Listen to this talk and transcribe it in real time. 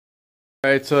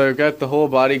Alright, so I've got the whole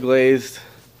body glazed.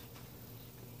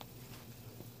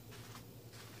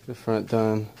 The front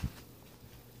done.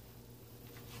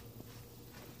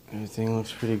 Everything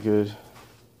looks pretty good.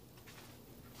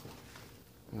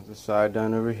 Got the side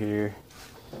done over here.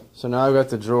 So now I've got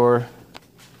the drawer,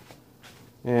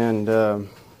 and I'm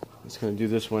just going to do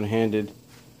this one-handed.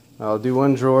 I'll do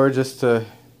one drawer just to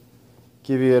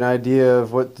give you an idea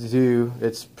of what to do.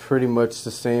 It's pretty much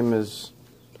the same as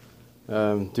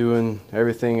doing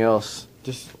everything else.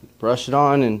 Just brush it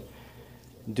on and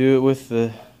do it with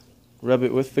the, rub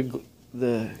it with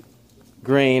the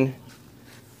grain.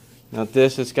 Now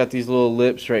this, it's got these little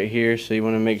lips right here, so you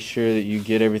want to make sure that you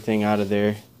get everything out of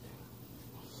there.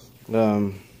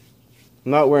 I'm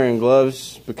not wearing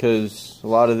gloves because a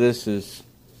lot of this is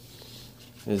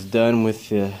done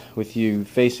with you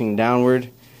facing downward,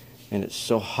 and it's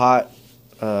so hot.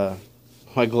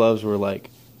 My gloves were like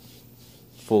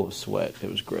full of sweat. It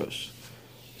was gross.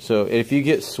 So if you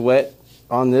get sweat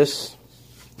on this,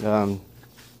 because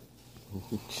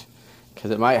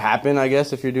it might happen, I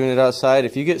guess, if you're doing it outside.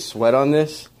 If you get sweat on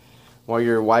this while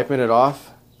you're wiping it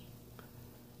off,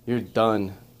 you're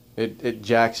done. It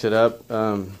jacks it up.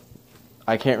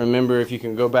 I can't remember if you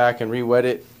can go back and re-wet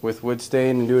it with wood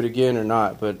stain and do it again or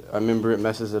not, but I remember it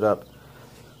messes it up.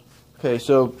 Okay,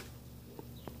 so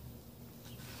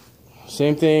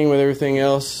same thing with everything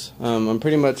else. I'm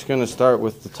pretty much going to start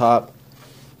with the top.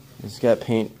 It's got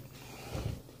paint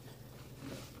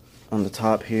on the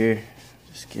top here.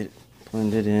 Just get it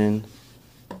blended in.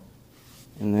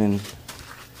 And then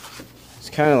it's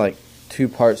kind of like two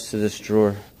parts to this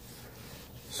drawer.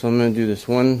 So I'm going to do this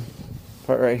one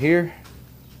part right here.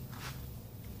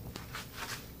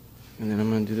 And then I'm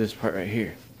going to do this part right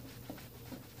here.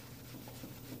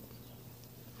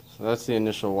 So that's the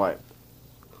initial wipe.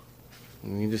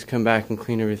 And you just come back and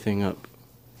clean everything up.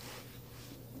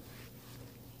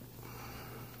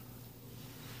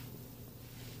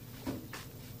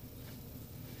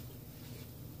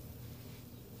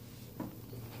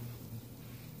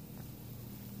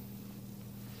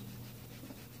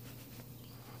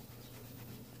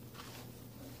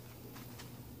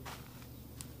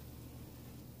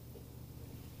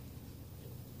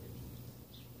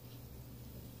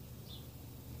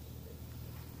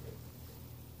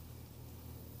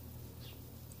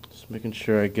 Just making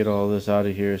sure I get all this out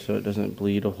of here so it doesn't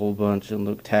bleed a whole bunch and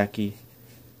look tacky.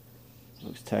 It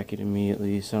looks tacky to me, at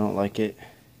least. I don't like it.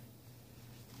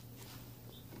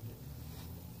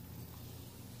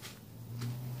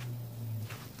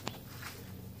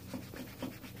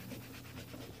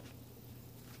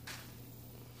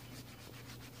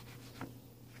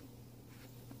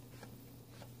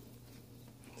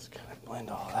 Just kind of blend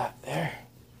all that there.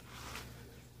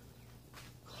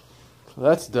 So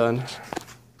that's done.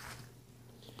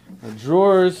 The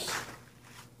drawers,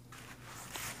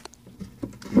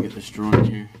 let me get this drawer in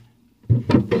here.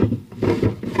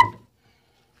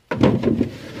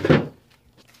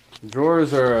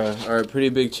 Drawers are a pretty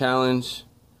big challenge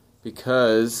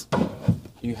because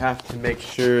you have to make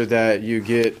sure that you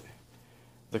get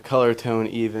the color tone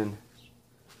even.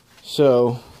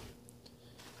 So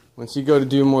once you go to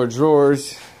do more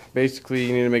drawers, basically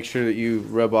you need to make sure that you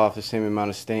rub off the same amount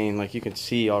of stain. Like you can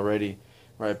see already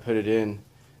where I put it in.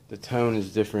 The tone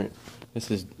is different.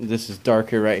 This is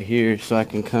darker right here, so I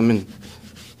can come and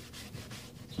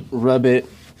rub it.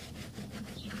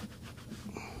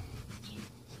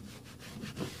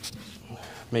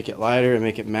 Make it lighter and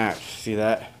make it match. See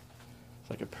that? It's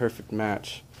like a perfect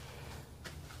match.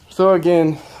 So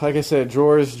again, like I said,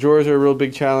 drawers are a real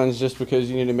big challenge just because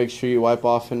you need to make sure you wipe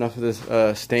off enough of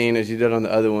this stain as you did on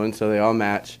the other one so they all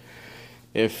match.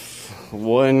 If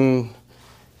one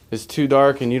is too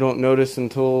dark and you don't notice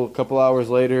until a couple hours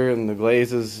later and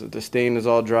the stain is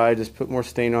all dry, just put more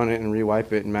stain on it and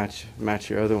re-wipe it and match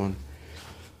your other one.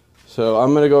 So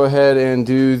I'm going to go ahead and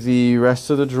do the rest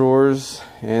of the drawers,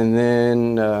 and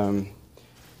then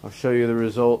I'll show you the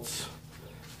results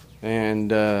and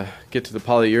get to the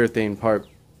polyurethane part,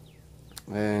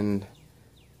 and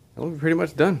we'll be pretty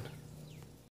much done.